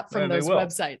learned a lot from those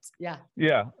websites. Yeah.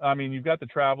 Yeah. I mean, you've got the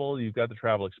travel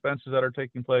expenses that are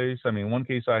taking place. I mean, one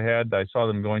case I saw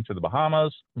them going to the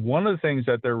Bahamas. One of the things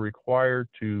that they're required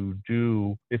to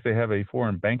do if they have a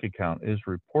foreign bank account is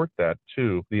report that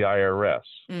to the IRS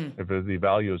if the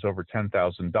value is over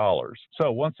 $10,000.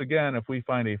 So once again, if we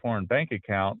find a foreign bank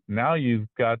account, now you've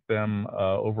got them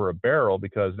over a barrel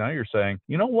because now you're saying,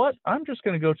 you know what, I'm just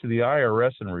going to go to the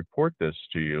IRS and report this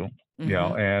to you.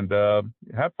 And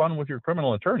have fun with your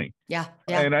criminal attorney. Yeah.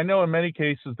 And I know in many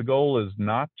cases, the goal is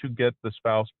not to get the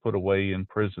spouse put away in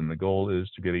prison. The goal is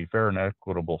to get a fair and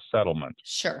equitable settlement.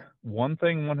 Sure. One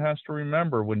thing one has to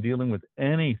remember when dealing with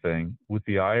anything with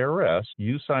the IRS,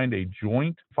 you signed a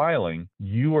joint filing.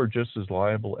 You are just as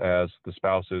liable as the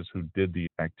spouse is who did the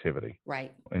activity.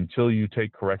 Right. Until you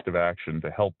take corrective action to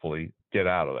helpfully get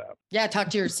out of that. Yeah, talk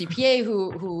to your CPA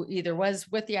who either was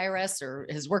with the IRS or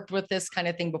has worked with this kind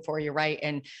of thing before, you're right,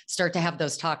 and start to have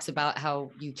those talks about how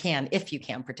you can, if you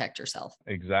can, protect yourself.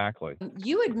 Exactly.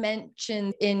 You had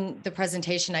mentioned in the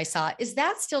presentation I saw, is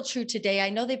that still true today? I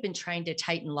know they've been trying to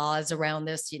tighten laws around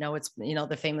this. It's,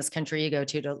 the famous country you go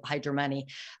to hide your money.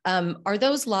 Are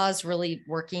those laws really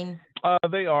working?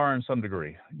 They are in some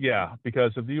degree. Yeah,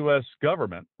 because if the U.S.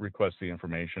 government requests the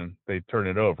information, they turn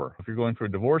it over. If you're going through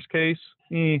a divorce case,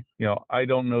 I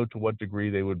don't know to what degree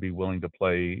they would be willing to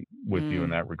play with you in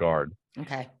that regard.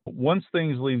 Okay. Once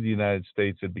things leave the United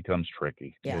States, it becomes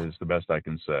tricky, is the best I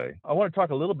can say. I want to talk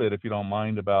a little bit, if you don't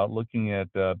mind, about looking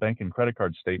at bank and credit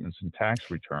card statements and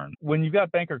tax return. When you've got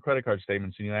bank or credit card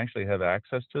statements and you actually have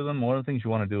access to them, one of the things you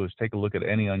want to do is take a look at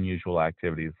any unusual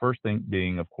activity. The first thing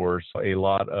being, of course, a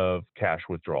lot of cash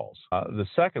withdrawals. The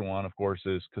second one, of course,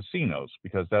 is casinos,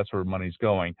 because that's where money's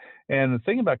going. And the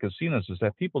thing about casinos is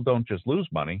that people don't just lose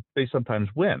money, they sometimes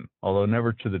win, although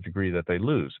never to the degree that they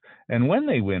lose. And when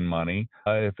they win money,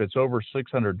 if it's over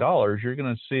 $600, you're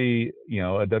going to see,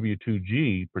 a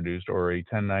W-2G produced or a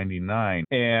 1099,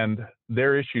 and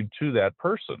they're issued to that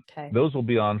person. Okay. Those will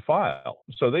be on file.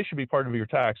 So they should be part of your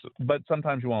taxes. But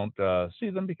sometimes you won't see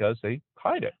them because they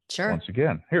hide it. Sure. Once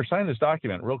again, here, sign this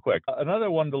document real quick. Another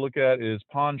one to look at is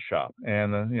pawn shop.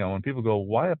 And, when people go,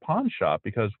 why a pawn shop?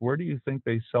 Because where do you think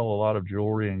they sell a lot of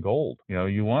jewelry and gold?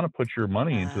 You want to put your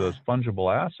money into those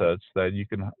fungible assets that you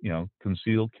can,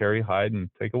 conceal, carry, hide, and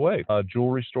take away.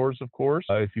 Jewelry stores, of course.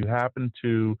 If you happen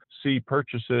to see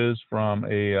purchases from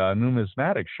a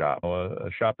numismatic shop, a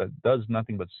shop that does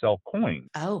nothing but sell coins.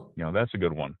 Oh. That's a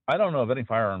good one. I don't know of any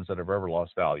firearms that have ever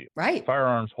lost value. Right.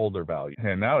 Firearms hold their value.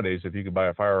 And nowadays, if you could buy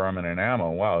a firearm and an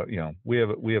ammo, wow, we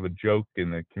have a joke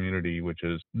in the community, which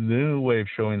is the new way of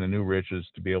showing the new rich is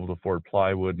to be able to afford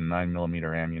plywood and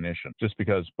 9mm ammunition, just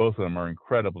because both of them are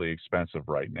incredibly expensive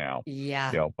right now.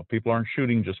 Yeah. People aren't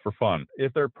shooting just for fun.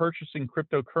 If they're purchasing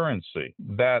cryptocurrency,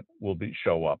 that will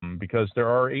show up because there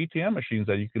are ATM machines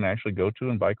that you can actually go to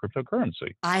and buy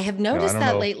cryptocurrency. I have noticed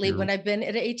that lately when I've been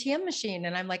at an ATM machine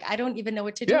and I'm like, I don't even know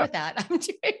what to do with that. I'm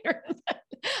too ignorant.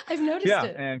 I've noticed it.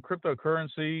 Yeah, and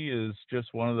cryptocurrency is just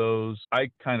one of those,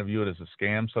 I kind of view it as a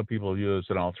scam. Some people view it as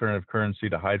an alternative currency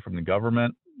to hide from the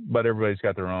government, but everybody's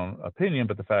got their own opinion.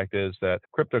 But the fact is that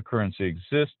cryptocurrency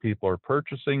exists. People are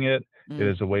purchasing it. It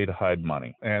is a way to hide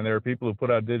money. And there are people who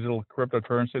put out digital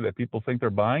cryptocurrency that people think they're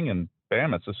buying, and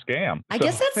spam. It's a scam. I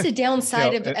guess that's the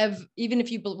downside of even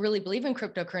if you really believe in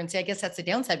cryptocurrency, I guess that's the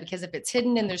downside, because if it's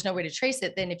hidden and there's no way to trace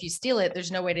it, then if you steal it,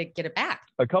 there's no way to get it back.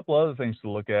 A couple other things to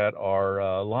look at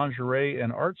are lingerie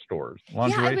and art stores,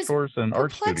 stores and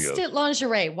art studios. At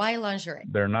lingerie. Why lingerie?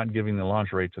 They're not giving the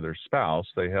lingerie to their spouse.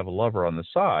 They have a lover on the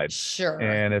side. Sure.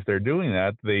 And if they're doing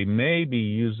that, they may be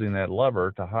using that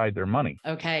lover to hide their money.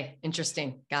 Okay.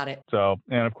 Interesting. Got it. So,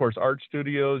 and of course, art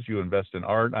studios, you invest in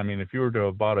art. I mean, if you were to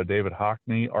have bought a David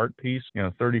Hockney art piece,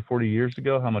 30, 40 years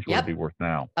ago, how much would it be worth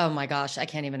now? Oh my gosh. I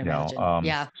can't even imagine.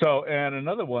 Yeah. So, and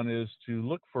another one is to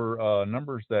look for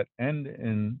numbers that end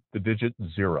in the digit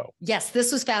 0. Yes.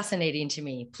 This was fascinating to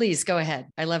me. Please go ahead.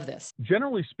 I love this.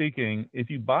 Generally speaking, if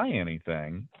you buy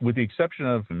anything, with the exception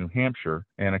of New Hampshire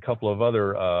and a couple of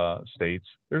other states,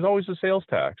 there's always a sales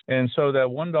tax. And so that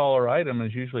 $1 item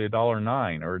is usually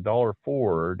 $1.09 or $1.04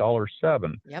 or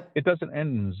 $1.07. Yep. It doesn't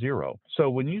end in 0. So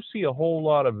when you see a whole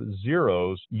lot of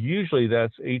zeros, usually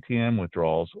that's ATM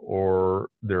withdrawals or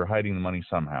they're hiding the money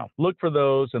somehow. Look for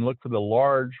those and look for the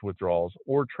large withdrawals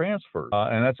or transfers.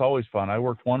 And that's always fun. I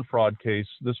worked one fraud case.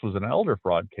 This was an elder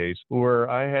fraud case where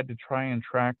I had to try and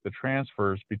track the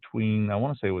transfers between, I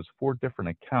want to say it was 4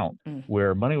 different accounts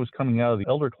where money was coming out of the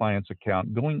elder client's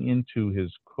account, going into his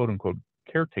quote unquote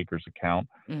caretaker's account,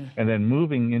 and then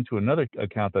moving into another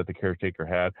account that the caretaker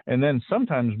had, and then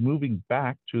sometimes moving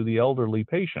back to the elderly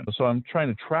patient. So I'm trying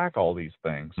to track all these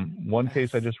things. One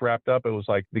case I just wrapped up, it was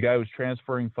like the guy was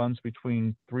transferring funds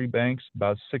between 3 banks,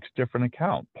 about 6 different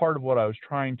accounts. Part of what I was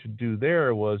trying to do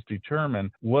there was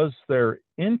determine, was there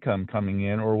income coming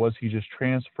in, or was he just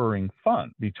transferring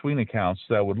funds between accounts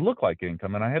that would look like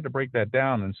income? And I had to break that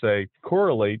down and say,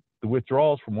 correlate the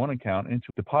withdrawals from one account into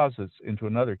deposits into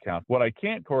another account. What I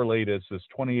can't correlate is this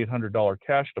 $2,800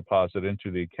 cash deposit into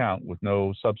the account with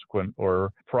no subsequent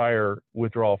or prior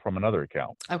withdrawal from another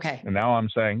account. Okay. And now I'm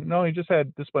saying, no, he just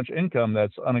had this much income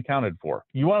that's unaccounted for.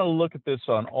 You want to look at this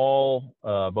on all,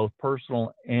 both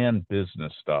personal and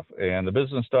business stuff. And the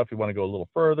business stuff, you want to go a little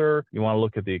further. You want to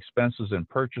look at the expenses and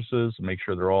purchases and make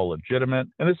sure they're all legitimate.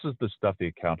 And this is the stuff the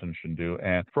accountant should do.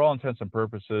 And for all intents and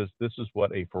purposes, this is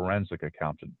what a forensic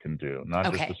accountant can do, not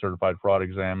just the certified fraud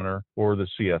examiner or the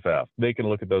CFF. They can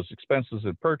look at those expenses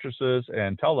and purchases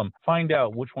and tell them, find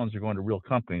out which ones are going to real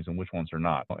companies and which ones are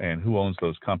not, and who owns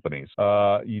those companies.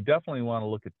 You definitely want to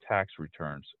look at tax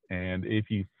returns. And if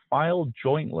you file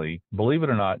jointly, believe it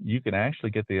or not, you can actually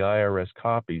get the IRS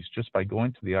copies just by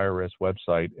going to the IRS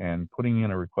website and putting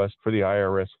in a request for the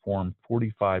IRS form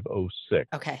 4506.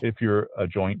 Okay. If you're a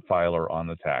joint filer on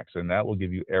the tax, and that will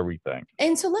give you everything.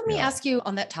 And so let me ask you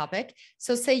on that topic.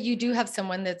 So say you do have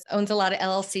someone that owns a lot of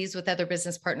LLCs with other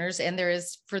business partners, and there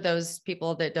is, for those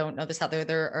people that don't know this out there,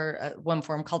 there are one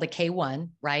form called a K-1,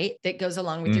 right? That goes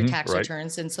along with your tax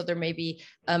returns. And so there may be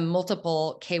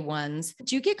multiple K-1s.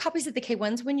 Do you get copies of the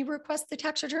K-1s when you request the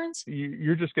tax returns?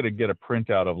 You're just going to get a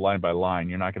printout of line by line.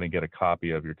 You're not going to get a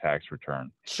copy of your tax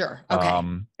return. Sure. Okay.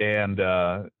 And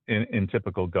in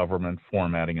typical government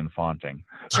formatting and fonting.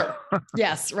 Sure.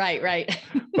 Yes. Right.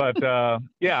 But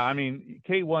yeah, I mean,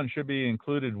 K-1 should be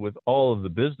included with all of the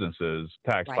businesses'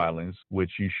 tax filings,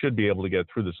 which you should be able to get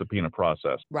through the subpoena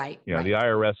process. Right. You know, the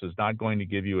IRS is not going to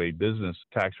give you a business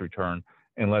tax return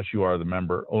unless you are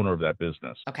the owner of that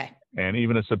business. Okay. And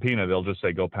even a subpoena, they'll just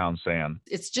say, go pound sand.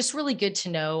 It's just really good to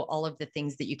know all of the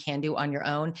things that you can do on your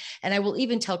own. And I will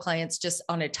even tell clients, just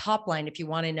on a top line, if you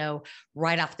want to know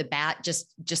right off the bat,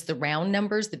 just the round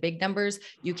numbers, the big numbers,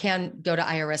 you can go to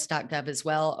irs.gov as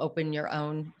well, open your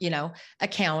own,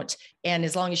 account. And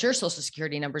as long as your social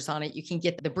security number's on it, you can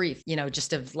get the brief,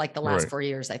 just of like the last 4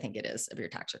 years, I think it is, of your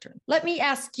tax return. Let me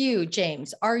ask you,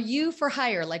 James, are you for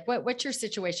hire? Like what's your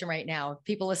situation right now?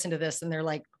 People listen to this and they're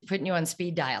like putting you on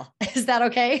speed dial. Is that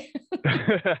okay?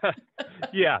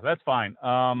 Yeah, that's fine.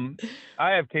 I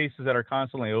have cases that are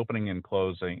constantly opening and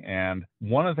closing. And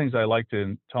one of the things I like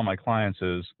to tell my clients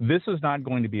is this is not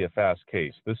going to be a fast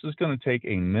case. This is going to take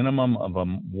a minimum of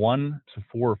 1 to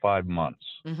 4 or 5 months.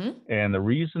 And the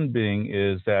reason being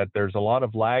is that there's a lot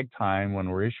of lag time when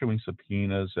we're issuing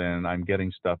subpoenas and I'm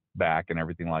getting stuff back and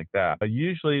everything like that. But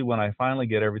usually when I finally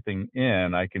get everything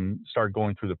in, I can start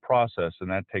going through the process,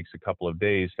 and that takes a couple of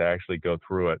days to actually go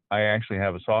through it. I actually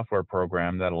have a software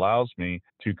program that allows me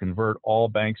to convert all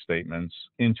bank statements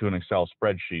into an Excel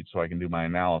spreadsheet so I can do my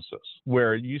analysis.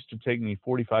 Where it used to take me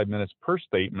 45 minutes per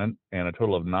statement and a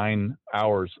total of 9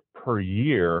 hours per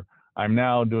year, I'm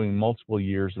now doing multiple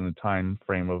years in the time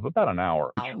frame of about an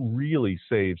hour, which really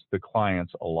saves the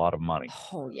clients a lot of money.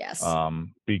 Oh, yes.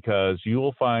 Because you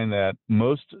will find that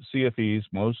most CFEs,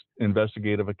 most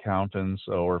investigative accountants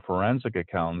or forensic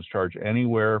accountants charge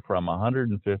anywhere from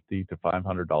 $150 to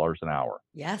 $500 an hour.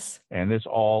 Yes. And this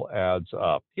all adds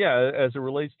up. Yeah, as it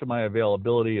relates to my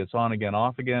availability, it's on again,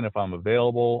 off again if I'm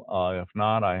available. If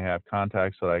not, I have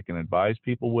contacts that I can advise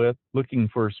people with. Looking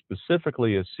for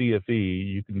specifically a CFE,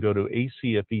 you can go to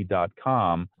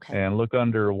acfe.com and look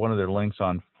under one of their links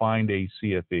on Find a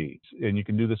CFE. And you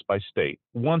can do this by state.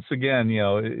 Once again,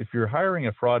 if you're hiring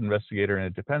a fraud investigator, and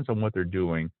it depends on what they're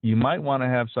doing, you might want to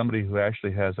have somebody who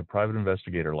actually has a private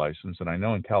investigator license. And I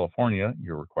know in California,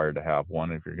 you're required to have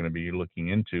one if you're going to be looking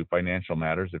into financial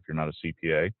matters, if you're not a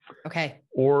CPA. Okay.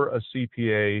 Or a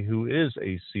CPA who is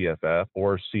a CFF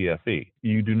or CFE.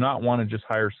 You do not want to just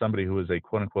hire somebody who is a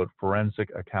quote unquote forensic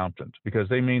accountant, because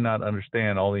they may not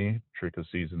understand all the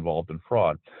intricacies involved in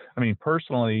fraud. I mean,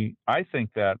 personally, I think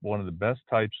that one of the best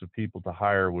types of people to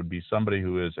hire would be somebody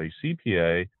who is a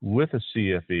CPA with a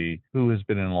CFE who has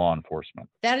been in law enforcement.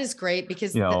 That is great,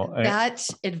 because that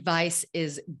advice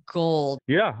is gold.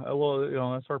 Yeah,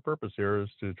 well, that's our purpose here, is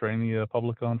to train the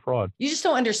public on fraud. You just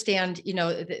don't understand,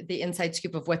 the inside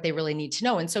scoop of what they really need to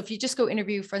know. And so if you just go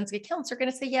interview forensic accountants, they're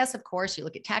going to say, yes, of course. You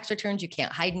look at tax returns, you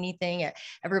can't hide anything.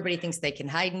 Everybody thinks they can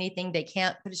hide anything. They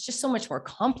can't, but it's just so much more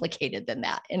complicated than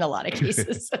that in a lot of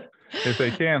cases. If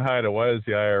they can't hide it, why does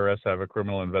the IRS have a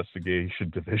criminal investigation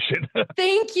division?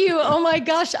 Thank you. Oh my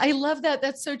gosh. I love that.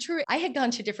 That's so true. I had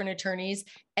gone to different attorneys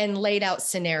and laid out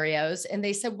scenarios, and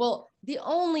they said, well, the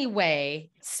only way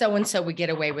so-and-so would get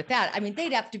away with that, I mean,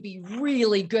 they'd have to be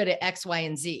really good at X, Y,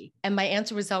 and Z. And my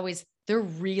answer was always, they're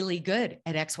really good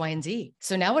at X, Y, and Z.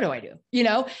 So now what do I do?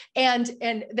 And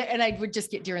I would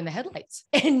just get deer in the headlights.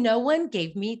 And no one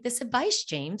gave me this advice,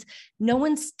 James. No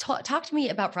one's talked to me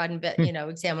about fraud and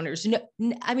examiners. No,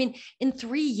 I mean, in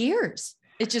 3 years.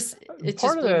 It just blew me away.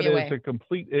 Part of that is a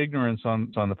complete ignorance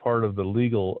on the part of the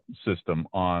legal system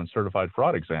on certified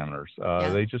fraud examiners.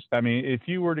 They just, if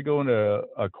you were to go into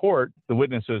a court, the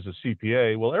witness is a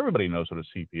CPA. Well, everybody knows what a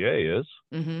CPA is.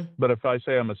 Mm-hmm. But if I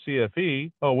say I'm a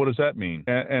CFE, what does that mean?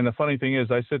 And the funny thing is,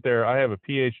 I sit there, I have a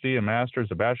PhD, a master's,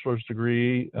 a bachelor's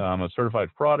degree. I'm a certified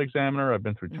fraud examiner. I've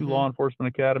been through 2 law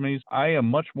enforcement academies. I am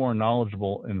much more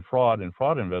knowledgeable in fraud and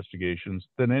fraud investigations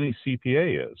than any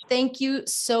CPA is. Thank you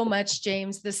so much,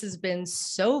 James. This has been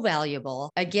so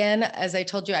valuable. Again, as I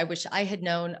told you, I wish I had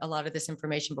known a lot of this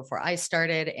information before I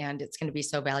started, and it's going to be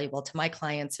so valuable to my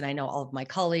clients. And I know all of my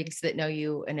colleagues that know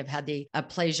you and have had the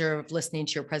pleasure of listening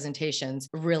to your presentations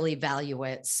really value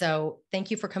it. So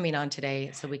thank you for coming on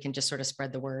today, so we can just sort of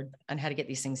spread the word on how to get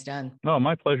these things done. No,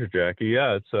 my pleasure, Jackie.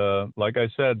 Yeah, it's like I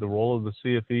said, the role of the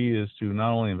CFE is to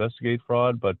not only investigate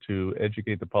fraud, but to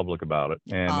educate the public about it.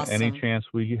 And any chance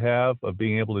we have of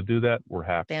being able to do that, we're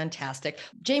happy. Fantastic.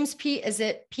 James P, is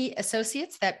it P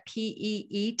Associates? That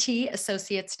PEET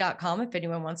Associates.com. If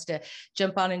anyone wants to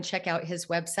jump on and check out his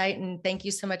website. And thank you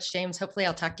so much, James. Hopefully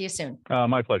I'll talk to you soon.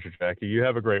 My pleasure, Jackie. You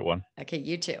have a great one. Okay,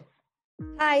 you too.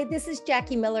 Hi, this is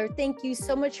Jackie Miller. Thank you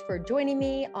so much for joining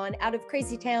me on Out of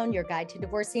Crazy Town, your guide to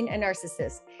divorcing a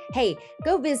narcissist. Hey,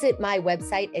 go visit my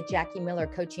website at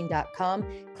JackieMillerCoaching.com,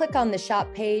 click on the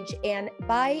shop page, and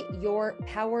buy your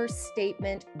Power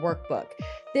Statement Workbook.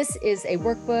 This is a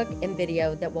workbook and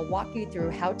video that will walk you through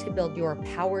how to build your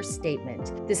power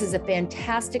statement. This is a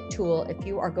fantastic tool if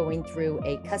you are going through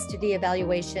a custody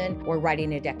evaluation or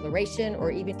writing a declaration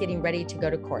or even getting ready to go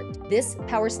to court. This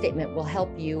power statement will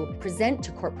help you present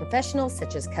to court professionals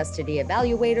such as custody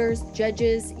evaluators,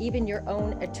 judges, even your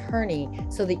own attorney,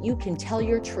 so that you can tell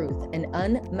your truth and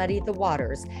unmuddy the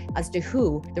waters as to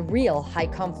who the real high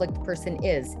conflict person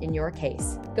is in your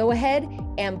case. Go ahead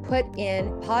and put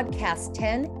in podcast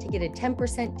 10 to get a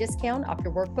 10% discount off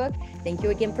your workbook. Thank you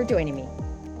again for joining me.